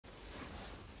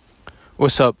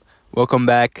What's up? Welcome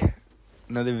back.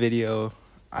 Another video.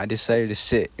 I decided to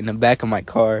sit in the back of my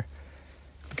car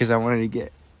because I wanted to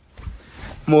get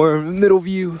more middle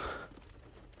view.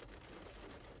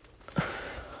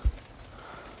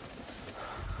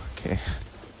 Okay.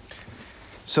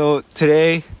 So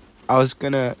today I was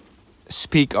gonna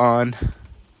speak on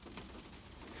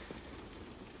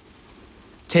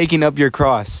taking up your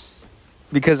cross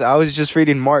because I was just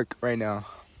reading Mark right now.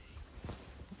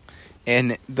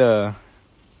 And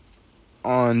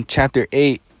on chapter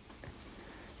 8,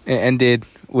 it ended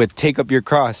with take up your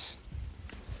cross.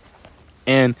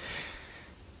 And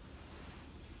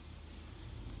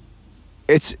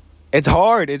it's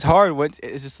hard. It's hard.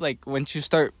 It's just like once you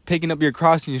start picking up your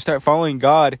cross and you start following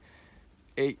God,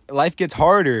 life gets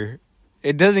harder.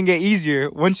 It doesn't get easier.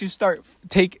 Once you start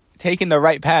taking the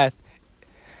right path,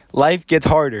 life gets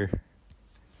harder.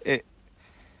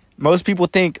 Most people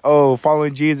think,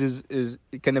 following Jesus is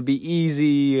going to be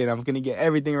easy and I'm going to get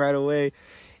everything right away.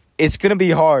 It's going to be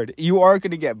hard. You are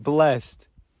going to get blessed.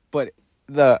 But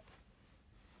the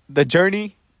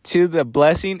journey to the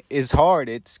blessing is hard.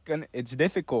 It's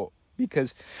difficult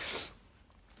because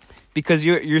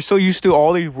you're so used to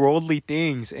all these worldly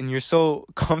things and you're so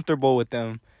comfortable with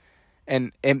them.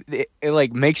 And it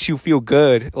like makes you feel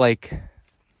good. Like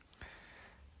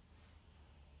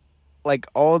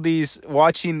all these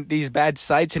watching these bad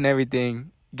sights and everything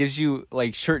gives you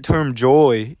like short-term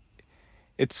joy.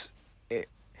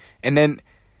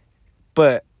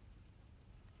 But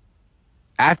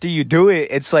after you do it,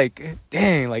 it's like,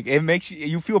 dang, like it makes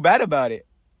you feel bad about it.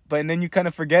 But then you kind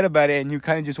of forget about it and you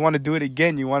kind of just want to do it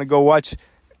again. You want to go watch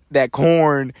that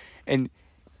corn and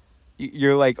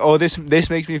you're like, this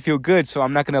makes me feel good, so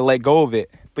I'm not going to let go of it.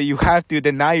 But you have to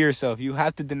deny yourself. You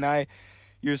have to deny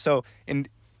yourself. And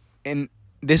in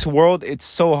this world, it's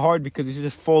so hard because it's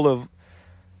just full of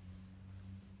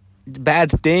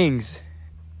bad things.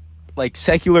 Like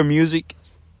secular music,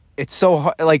 it's so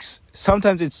hard. Like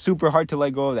sometimes it's super hard to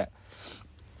let go of that.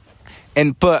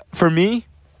 But for me,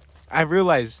 I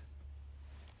realized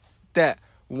that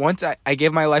once I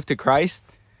gave my life to Christ,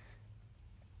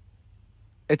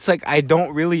 it's like I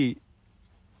don't really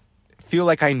feel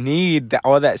like I need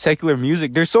all that secular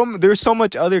music. There's so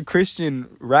much other Christian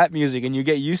rap music, and you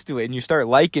get used to it and you start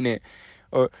liking it,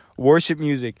 or worship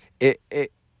music. It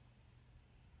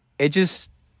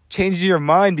just changes your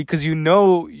mind because you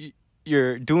know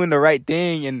you're doing the right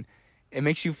thing, and it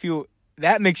makes you feel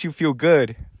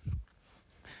good.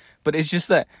 But it's just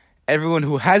that everyone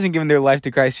who hasn't given their life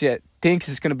to Christ yet thinks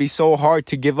it's going to be so hard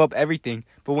to give up everything.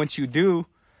 But once you do,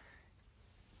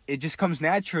 it just comes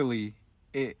naturally.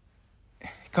 It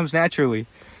comes naturally.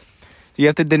 You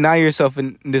have to deny yourself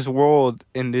in this world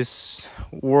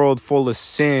full of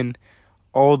sin.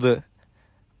 All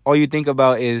you think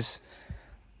about is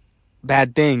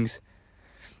bad things.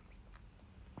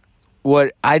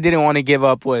 What I didn't want to give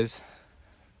up was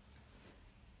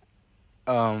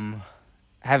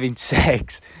having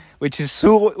sex, which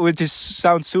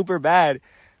sounds super bad,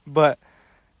 but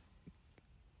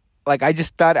like I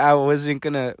just thought I wasn't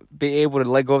gonna be able to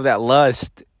let go of that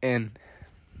lust.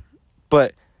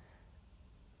 But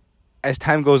as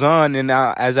time goes on and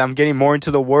now as I'm getting more into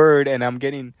the Word and I'm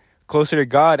getting closer to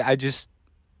God, I just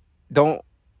don't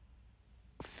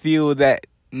feel that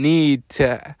need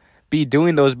to be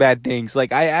doing those bad things.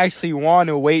 Like I actually want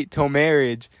to wait till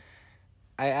marriage.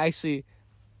 I actually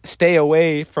stay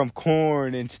away from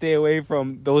corn and stay away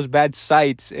from those bad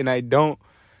sights, and I don't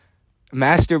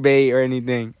masturbate or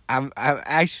anything. I'm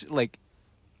actually like,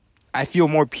 I feel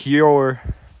more pure.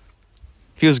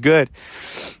 Feels good.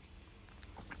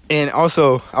 And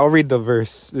also, I'll read the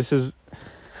verse. This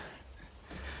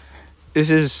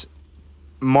is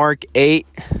Mark 8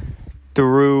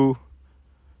 30,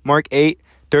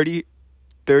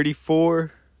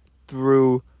 34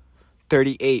 through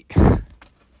 38.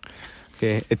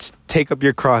 Okay, it's take up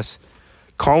your cross.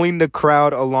 Calling the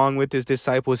crowd along with his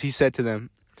disciples, he said to them,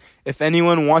 "If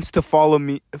anyone wants to follow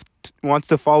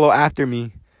after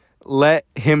me, let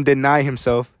him deny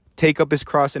himself, take up his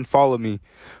cross and follow me.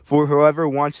 For whoever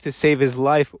wants to save his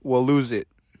life will lose it.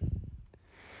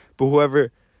 But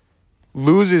whoever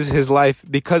loses his life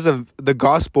because of the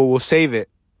gospel will save it.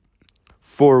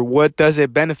 For what does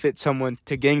it benefit someone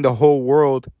to gain the whole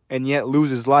world and yet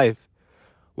lose his life?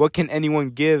 What can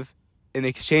anyone give in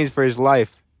exchange for his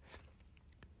life?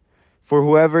 For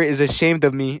whoever is ashamed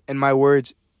of me and my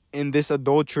words in this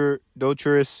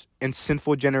adulterous and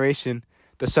sinful generation,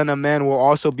 the Son of Man will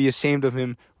also be ashamed of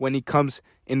him when he comes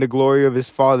in the glory of his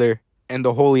Father and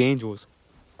the holy angels."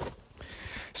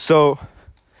 So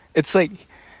it's like,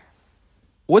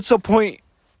 what's the point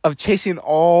of chasing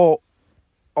all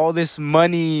all this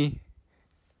money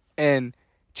and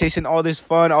chasing all this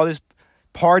fun, all this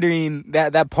partying,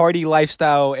 that party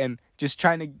lifestyle, and just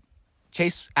trying to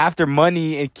chase after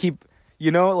money and keep,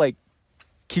 like,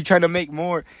 keep trying to make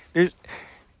more.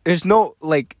 There's no,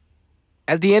 like,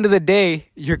 at the end of the day,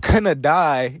 you're gonna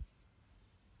die,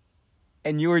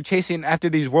 and you were chasing after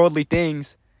these worldly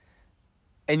things,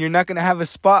 and you're not gonna have a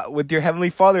spot with your Heavenly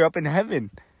Father up in heaven.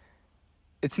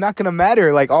 It's not gonna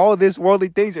matter. Like, all this worldly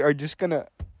things are just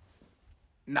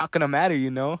not gonna matter,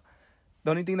 The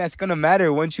only thing that's gonna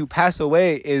matter once you pass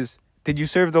away is, did you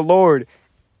serve the Lord?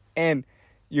 And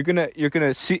you're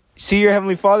gonna see your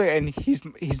Heavenly Father, and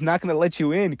he's not gonna let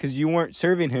you in because you weren't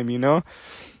serving him.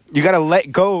 You gotta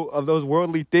let go of those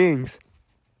worldly things.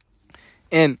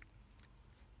 And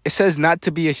it says not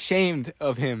to be ashamed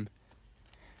of him,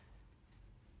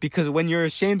 because when you're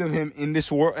ashamed of him in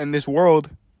this world,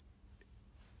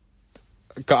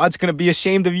 God's gonna be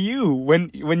ashamed of you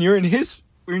when you're in his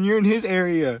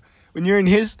area, when you're in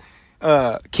his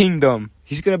kingdom.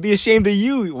 He's gonna be ashamed of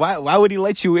you. Why would he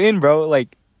let you in, bro?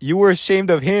 Like, you were ashamed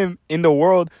of him in the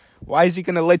world. Why is he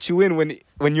gonna let you in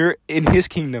when you're in his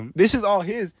kingdom? This is all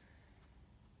his.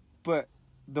 But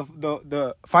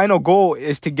the final goal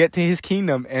is to get to his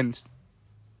kingdom and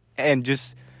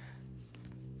just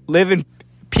live in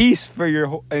peace for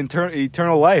your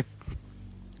eternal life.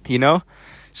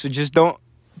 So just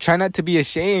try not to be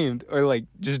ashamed, or like,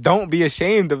 just don't be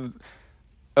ashamed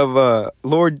of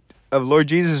Lord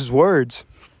Jesus' words.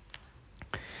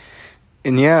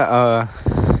 And you got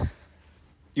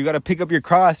to pick up your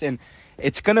cross, and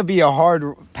it's going to be a hard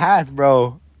path,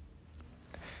 bro.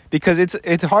 Because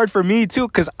it's hard for me too,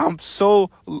 cuz I'm so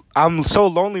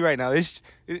lonely right now.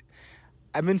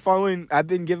 I've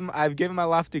given my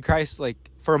life to Christ like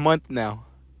for a month now.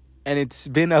 And it's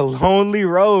been a lonely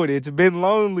road. It's been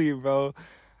lonely, bro.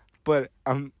 But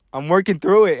I'm working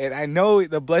through it, and I know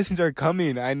the blessings are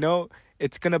coming. I know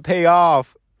it's going to pay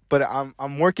off, but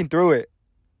I'm working through it.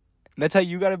 And that's how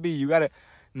you got to be. You got to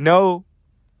know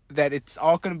that it's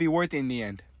all going to be worth it in the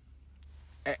end.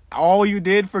 All you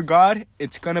did for God,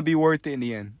 it's going to be worth it in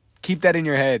the end. Keep that in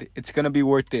your head. It's going to be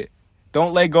worth it.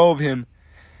 Don't let go of him.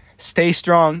 Stay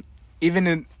strong,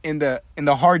 even in the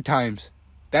hard times.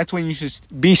 That's when you should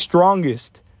be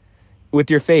strongest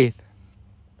with your faith.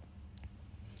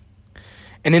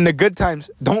 And in the good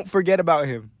times, don't forget about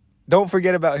him. Don't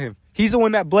forget about him. He's the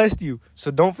one that blessed you,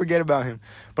 so don't forget about him.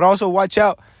 But also watch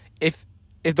out if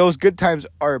those good times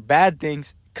are bad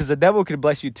things, because the devil could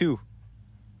bless you too.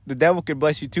 The devil could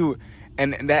bless you too,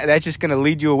 and that's just gonna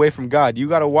lead you away from God. You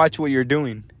gotta watch what you're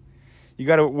doing. You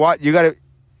gotta watch. You gotta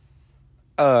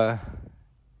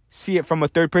see it from a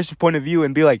third person point of view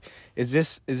and be like, is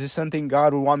this something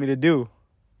God would want me to do?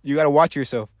 You gotta watch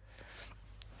yourself.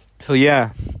 So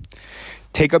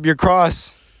take up your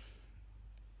cross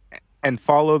and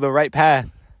follow the right path,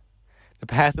 the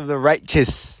path of the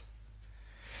righteous.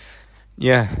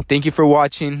 Thank you for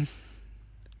watching.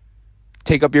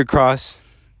 Take up your cross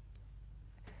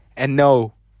and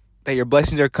know that your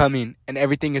blessings are coming and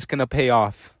everything is going to pay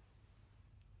off.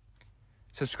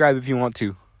 Subscribe if you want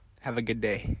to. Have a good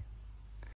day.